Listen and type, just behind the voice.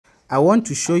I want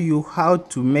to show you how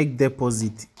to make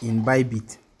deposit in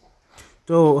Bybit.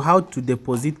 So how to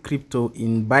deposit crypto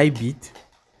in Bybit.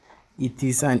 It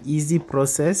is an easy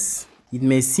process. It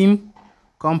may seem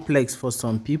complex for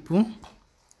some people.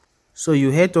 So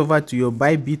you head over to your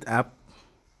Bybit app.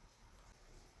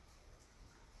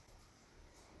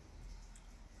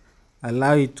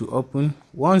 Allow it to open.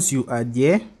 Once you are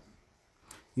there,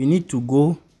 you need to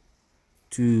go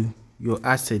to your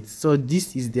assets. So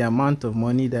this is the amount of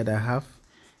money that I have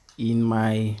in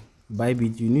my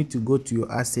Bybit. You need to go to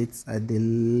your assets at the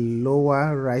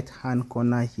lower right hand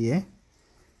corner here.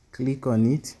 Click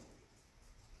on it.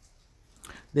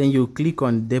 Then you click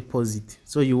on deposit.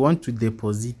 So you want to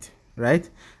deposit, right?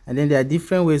 And then there are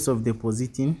different ways of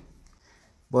depositing,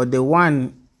 but the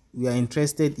one we are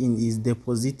interested in is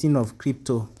depositing of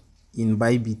crypto in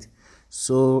Bybit.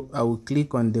 So I will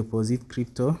click on deposit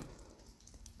crypto.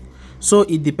 So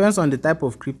it depends on the type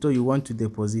of crypto you want to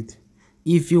deposit.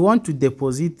 If you want to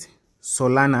deposit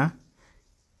Solana,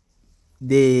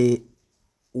 the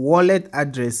wallet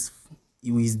address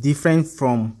is different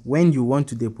from when you want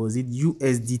to deposit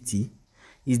USDT.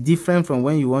 It's different from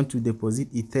when you want to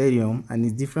deposit Ethereum, and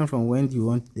it's different from when you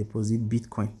want to deposit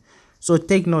Bitcoin. So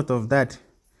take note of that.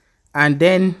 And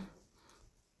then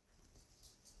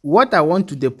what I want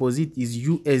to deposit is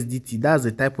USDT. That's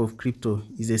the type of crypto.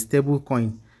 It's a stable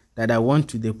coin that I want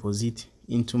to deposit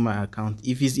into my account.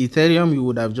 If it's Ethereum, you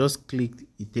would have just clicked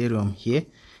Ethereum here.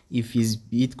 If it's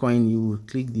Bitcoin, you will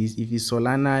click this. If it's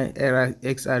Solana,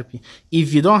 XRP.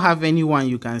 If you don't have anyone,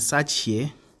 you can search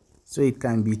here. So it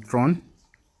can be Tron.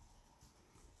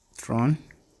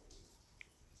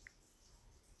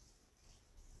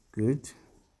 Good.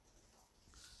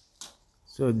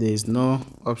 So there is no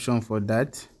option for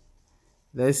that.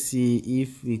 Let's see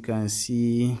if we can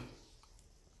see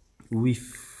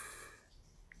WIF.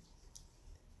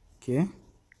 Okay,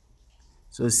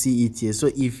 so see it here. So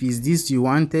if it's this you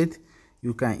wanted,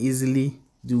 you can easily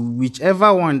do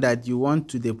whichever one that you want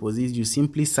to deposit. You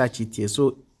simply search it here.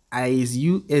 So is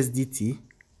USDT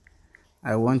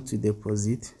I want to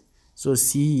deposit. So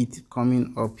see it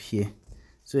coming up here.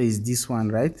 So it's this one,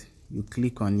 right? You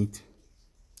click on it.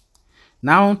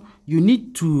 Now you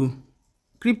need to,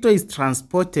 crypto is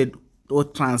transported or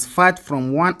transferred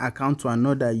from one account to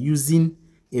another using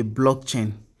a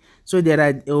blockchain. So there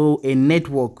are a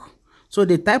network. So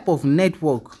the type of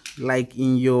network, like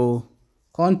in your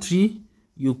country,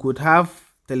 you could have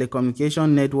telecommunication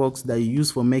networks that you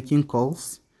use for making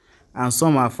calls, and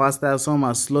some are faster, some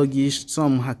are sluggish,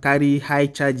 some carry high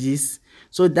charges.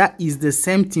 So that is the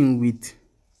same thing with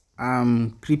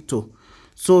crypto.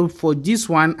 So for this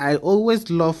one, I always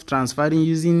love transferring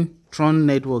using Tron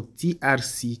network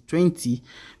TRC20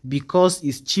 because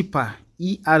it's cheaper.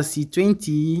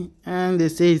 ERC20, and they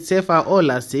say it's safer.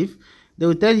 All are safe. They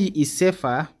will tell you it's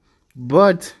safer,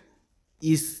 but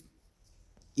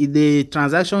the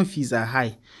transaction fees are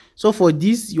high. So for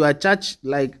this, you are charged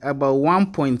like about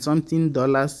 $1 point something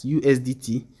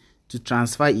USDT to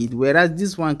transfer it, whereas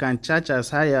this one can charge as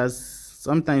high as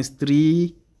sometimes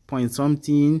 3 point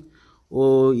something,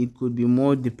 or it could be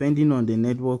more depending on the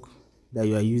network that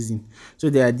you are using. So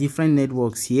there are different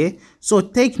networks here. So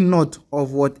take note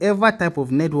of whatever type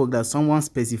of network that someone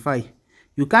specify.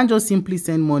 You can't just simply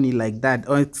send money like that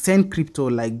or send crypto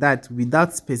like that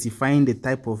without specifying the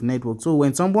type of network. So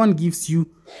when someone gives you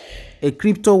a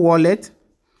crypto wallet,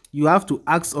 you have to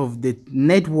ask of the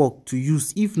network to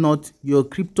use. If not, your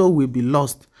crypto will be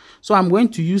lost. So I'm going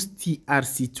to use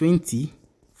TRC20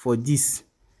 for this.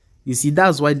 You see,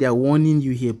 that's why they are warning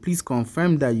you here. Please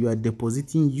confirm that you are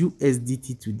depositing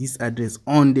USDT to this address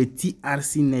on the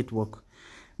TRC network.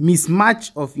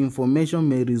 Mismatch of information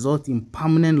may result in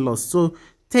permanent loss. So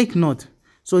take note.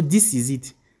 So this is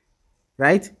it,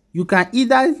 right? You can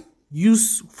either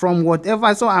use from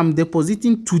whatever. So I'm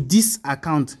depositing to this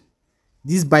account,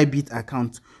 this Bybit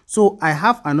account. So I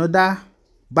have another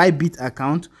Bybit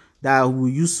account that I will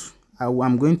use.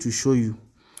 I'm going to show you.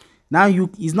 Now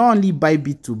it's not only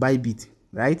Bybit to Bybit,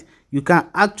 right? You can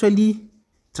actually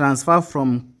transfer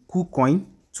from KuCoin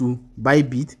to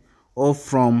Bybit, or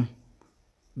from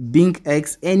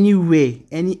BingX, anywhere,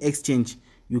 any exchange,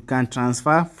 you can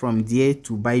transfer from there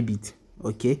to Bybit.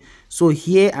 Okay, so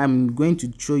here I'm going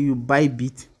to show you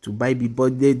Bybit to Bybit,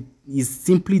 but is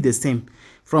simply the same.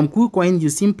 From KuCoin, you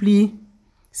simply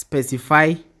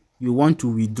specify you want to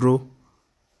withdraw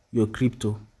your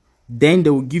crypto. Then they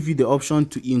will give you the option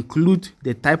to include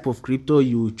the type of crypto.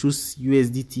 You choose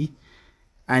USDT,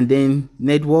 and then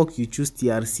network, you choose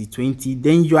TRC20.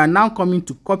 Then you are now coming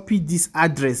to copy this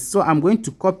address. So I'm going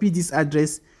to copy this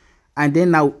address, and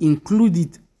then I'll include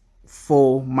it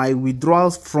for my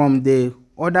withdrawals from the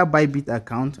other Bybit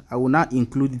account, I will now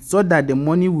include it so that the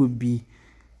money will be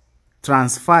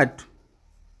transferred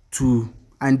to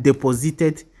and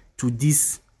deposited to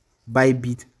this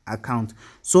Bybit account.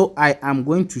 So I am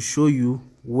going to show you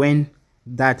when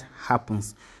that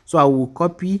happens. So I will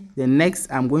copy. The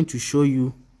next, I'm going to show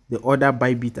you the other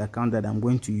Bybit account that I'm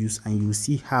going to use, and you'll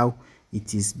see how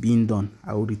it is being done.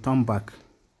 I will return back.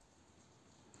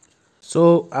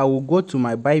 So I will go to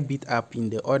my Bybit app in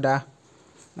the other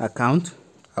account.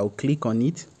 I'll click on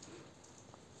it,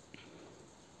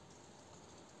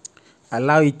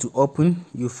 allow it to open.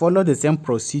 You follow the same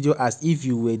procedure as if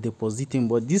you were depositing,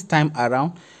 but this time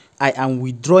around I am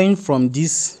withdrawing from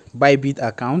this Bybit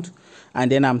account and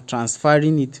then I'm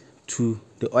transferring it to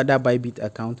the other Bybit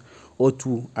account or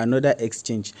to another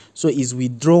exchange. So it's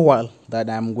withdrawal that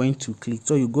I'm going to click.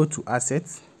 So you go to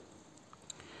assets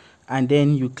and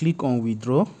then you click on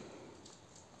withdraw.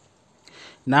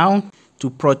 Now, to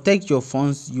protect your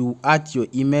funds, you add your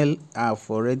email. I've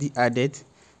already added.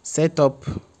 Set up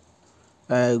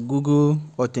Google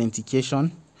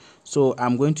authentication. So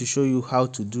I'm going to show you how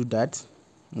to do that.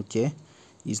 Okay,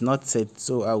 it's not set,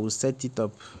 so I will set it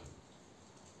up.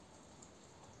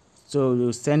 So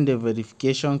you send the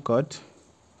verification code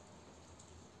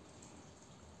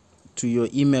to your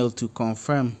email to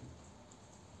confirm.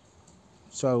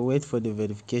 So I'll wait for the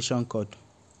verification code.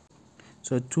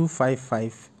 So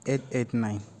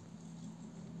 255889.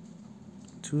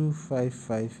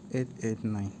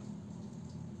 255889.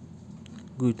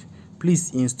 Good.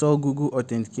 Please install Google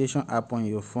authentication app on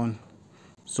your phone.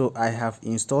 So I have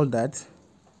installed that.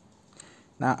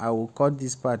 Now I will cut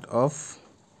this part off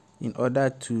in order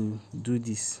to do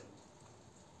this.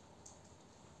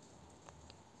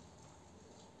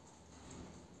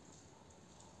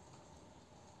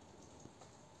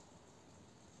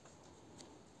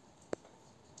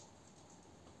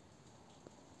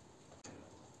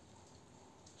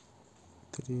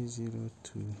 Three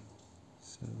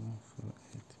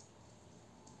 02748.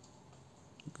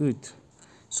 Good.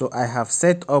 So I have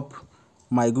set up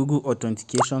my Google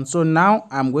authentication. So now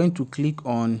I'm going to click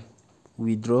on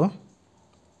withdraw.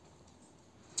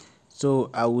 So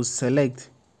I will select,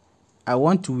 I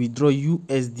want to withdraw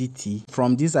USDT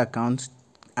from this account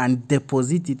and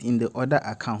deposit it in the other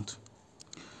account.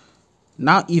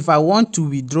 Now if I want to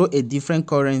withdraw a different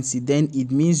currency, then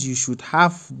it means you should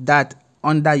have that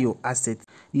under your asset.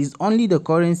 It's only the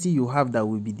currency you have that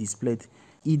will be displayed.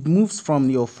 It moves from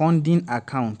your funding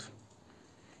account.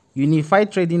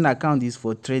 Unified trading account is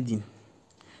for trading,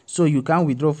 so you can't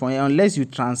withdraw from it unless you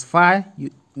transfer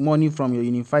money from your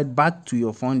unified back to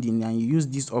your funding, and you use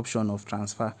this option of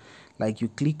transfer. Like you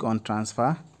click on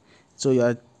transfer. So you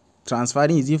are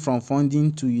transferring, is it from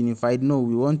funding to unified? No,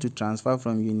 we want to transfer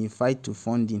from unified to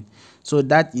funding. So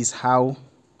that is how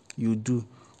you do.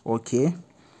 Okay,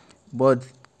 but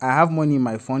I have money in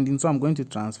my funding, so I'm going to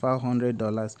transfer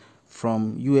 $100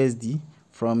 from USD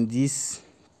from this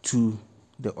to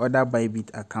the other Bybit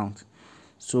account.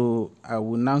 So I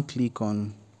will now click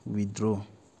on withdraw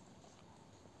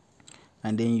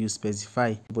and then you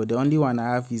specify, but the only one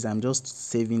I have is I'm just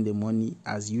saving the money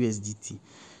as USDT.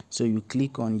 So you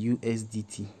click on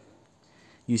USDT.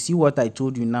 You see what I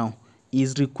told you now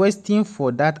is requesting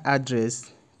for that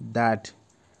address that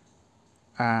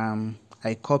I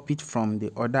copied from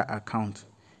the other account,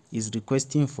 is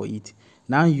requesting for it.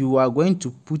 Now you are going to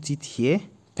put it here,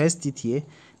 paste it here.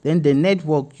 Then the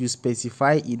network you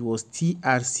specify, it was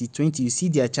TRC20. You see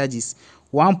their charges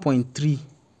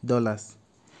 $1.3.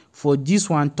 For this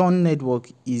one, Ton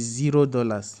network is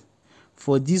 $0.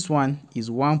 For this one is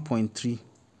 1.3.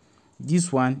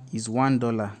 This one is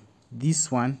 $1.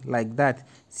 This one like that.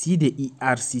 See the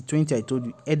ERC20 I told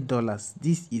you, $8.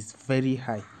 This is very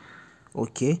high.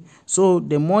 Okay, so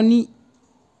the money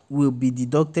will be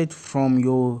deducted from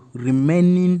your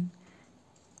remaining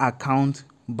account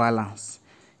balance.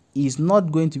 Is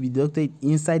not going to be deducted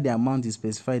inside the amount is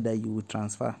specified that you will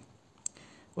transfer.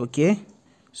 Okay,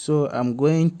 so I'm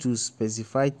going to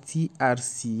specify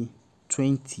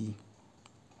TRC20.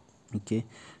 Okay,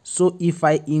 so if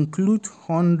I include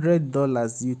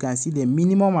 $100, you can see the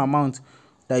minimum amount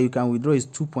that you can withdraw is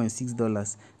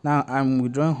 $2.6. Now I'm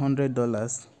withdrawing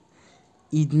 $100.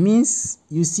 It means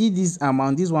you see this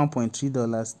amount, this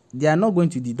 $1.3, they are not going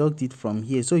to deduct it from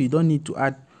here, so you don't need to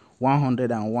add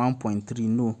 101.3.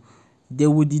 No, they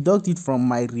will deduct it from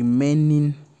my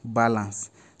remaining balance.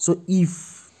 So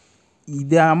if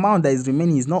the amount that is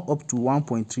remaining is not up to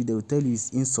 1.3, they will tell you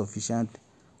it's insufficient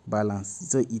balance.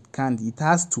 So it can't, it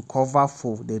has to cover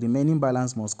for the remaining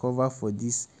balance, must cover for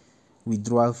this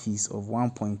withdrawal fees of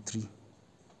 1.3.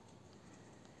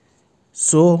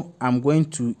 So I'm going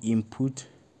to input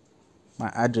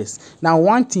my address. Now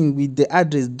one thing with the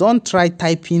address, don't try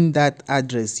typing that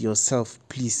address yourself,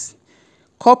 please.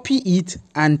 Copy it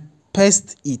and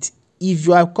paste it. If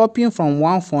you are copying from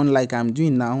one phone like I'm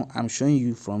doing now, I'm showing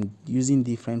you from using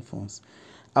different phones,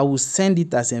 I will send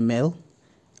it as a mail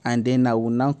and then I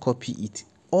will now copy it.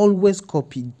 Always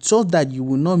copy so that you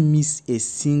will not miss a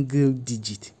single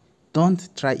digit. Don't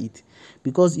try it,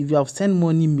 because if you have sent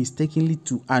money mistakenly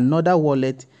to another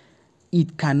wallet,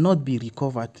 it cannot be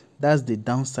recovered. That's the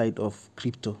downside of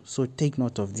crypto. So take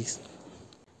note of this.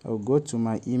 I'll go to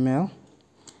my email.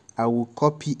 I will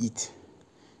copy it.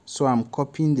 So I'm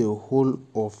copying the whole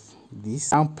of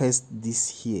this. I'll paste this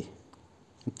here.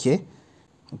 Okay.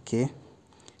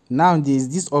 Now there's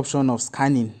this option of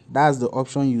scanning. That's the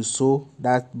option you saw,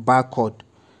 that barcode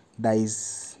that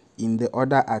is in the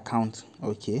other account.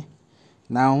 Okay.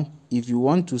 Now if you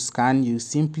want to scan, you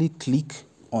simply click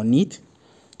on it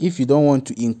if you don't want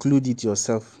to include it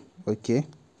yourself. Okay.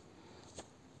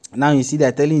 Now you see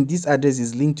they're telling this address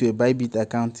is linked to a Bybit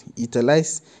account. It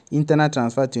allows internet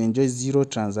transfer to enjoy 0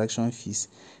 transaction fees.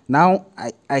 Now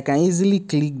I can easily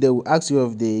click. They will ask you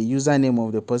of the username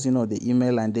of the person or the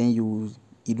email, and then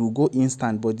it will go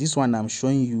instant. But this one I'm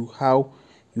showing you how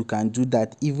you can do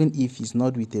that even if it's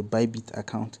not with a Bybit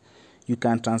account. You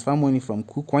can transfer money from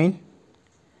KuCoin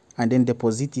and then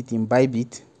deposit it in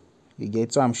Bybit. You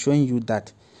get? So I'm showing you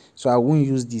that. So I won't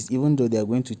use this, even though they're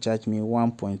going to charge me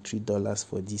 $1.3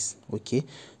 for this. Okay,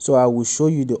 so I will show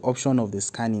you the option of the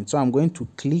scanning. So I'm going to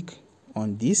click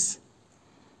on this.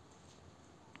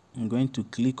 I'm going to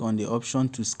click on the option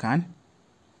to scan.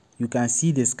 You can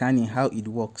see the scanning, how it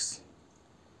works.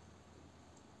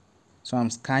 So I'm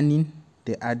scanning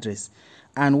the address,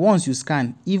 and once you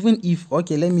scan, even if,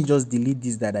 okay, let me just delete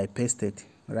this that I pasted,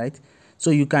 right?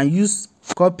 So you can use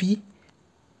copy,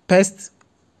 paste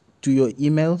to your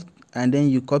email, and then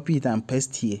you copy it and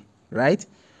paste here, right?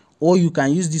 Or you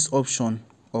can use this option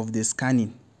of the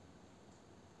scanning.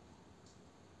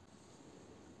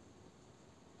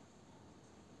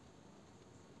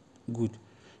 Good.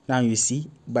 Now you see,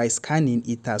 by scanning,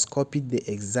 it has copied the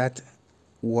exact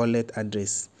wallet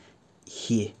address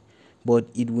here, but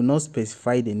it will not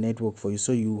specify the network for you.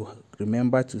 So you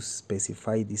remember to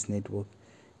specify this network.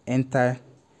 Enter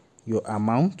your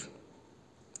amount.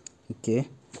 Okay.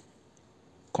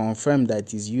 Confirm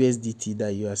that is USDT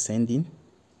that you are sending.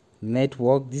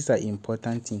 Network, these are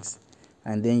important things.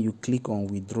 And then you click on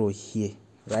withdraw here,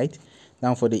 right?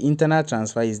 Now for the internal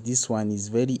transfer, is this one is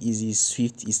very easy,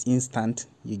 swift, is instant.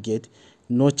 You get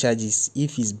no charges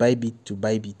if it's Bybit to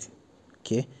Bybit.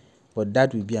 Okay, but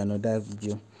that will be another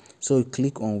video. So you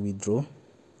click on withdraw.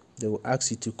 They will ask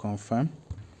you to confirm.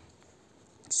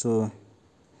 So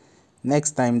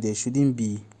next time there shouldn't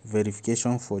be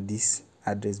verification for this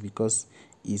address because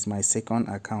it's my second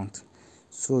account.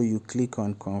 So you click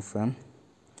on confirm.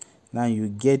 Now you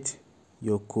get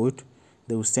your code.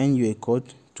 They will send you a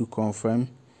code to confirm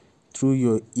through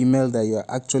your email that you are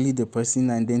actually the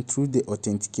person, and then through the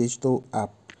authenticator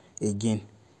app again.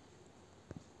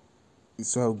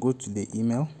 So I'll go to the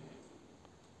email.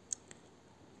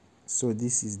 So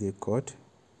this is the code.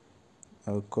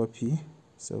 I'll copy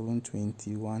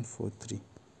 72143.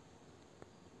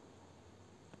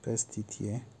 Paste it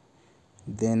here.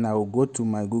 Then I'll go to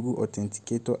my Google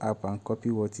Authenticator app and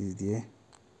copy what is there.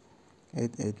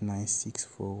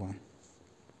 889641.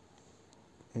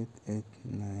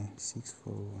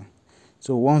 889641.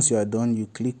 So once you are done, you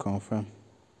click confirm.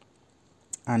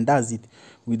 And that's it.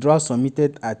 Withdrawal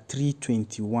submitted at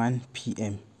 3:21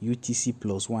 p.m. UTC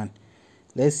 +1.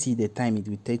 Let's see the time it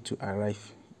will take to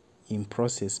arrive. In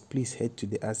process, please head to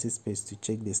the access page to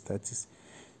check the status.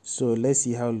 So let's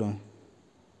see how long.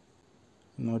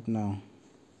 Not now.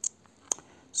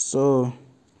 So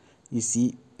you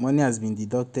see, money has been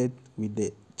deducted with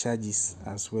the charges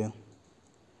as well.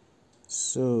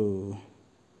 So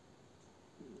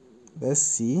let's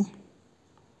see.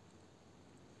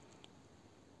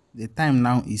 The time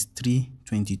now is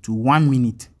 3:22. 1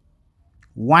 minute.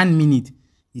 1 minute.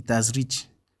 It has reached.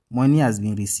 Money has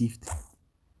been received.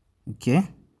 Okay.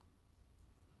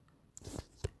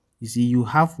 You see, you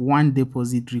have one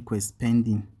deposit request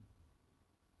pending.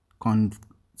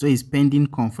 So it's pending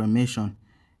confirmation.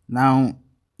 Now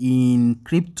in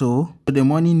crypto, the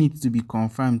money needs to be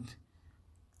confirmed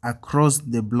across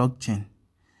the blockchain.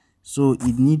 So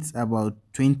it needs about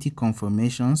 20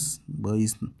 confirmations, but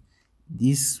it's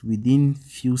this within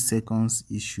few seconds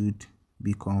it should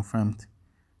be confirmed.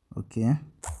 Okay.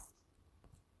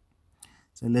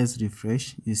 So let's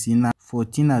refresh. You see now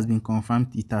 14 has been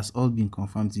confirmed. It has all been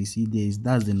confirmed. You see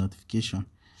that's the notification.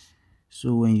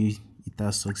 So when it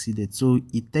has succeeded. So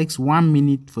it takes 1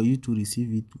 minute for you to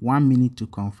receive it, 1 minute to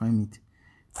confirm it,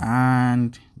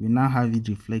 and we now have it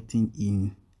reflecting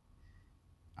in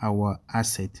our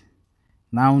asset.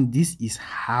 Now this is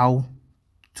how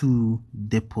to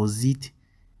deposit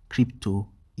crypto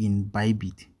in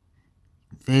Bybit.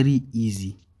 Very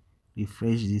easy.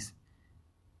 Refresh this.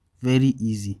 Very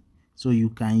easy. So you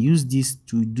can use this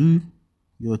to do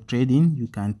your trading. You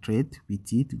can trade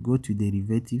with it. Go to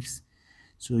derivatives,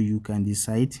 so you can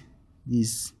decide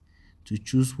this to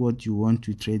choose what you want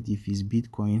to trade. If it's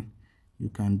Bitcoin, you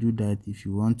can do that. If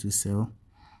you want to sell,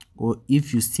 or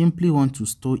if you simply want to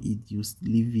store it, you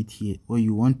leave it here. Or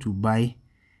you want to buy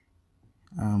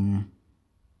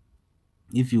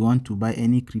if you want to buy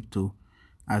any crypto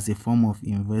as a form of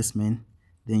investment,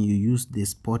 then you use the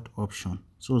spot option.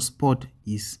 So spot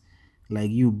is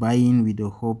like you buying with the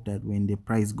hope that when the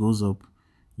price goes up,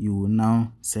 you will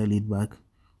now sell it back.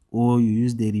 Or you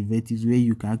use derivatives, where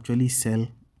you can actually sell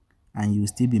and you will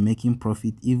still be making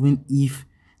profit even if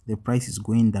the price is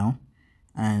going down,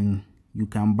 and you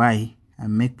can buy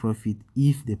and make profit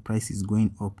if the price is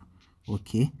going up.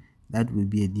 Okay, that will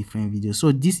be a different video.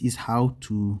 So this is how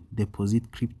to deposit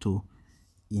crypto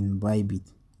in Bybit.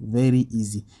 Very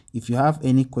easy. If you have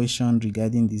any question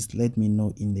regarding this, let me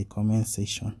know in the comment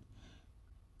section.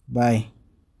 Bye.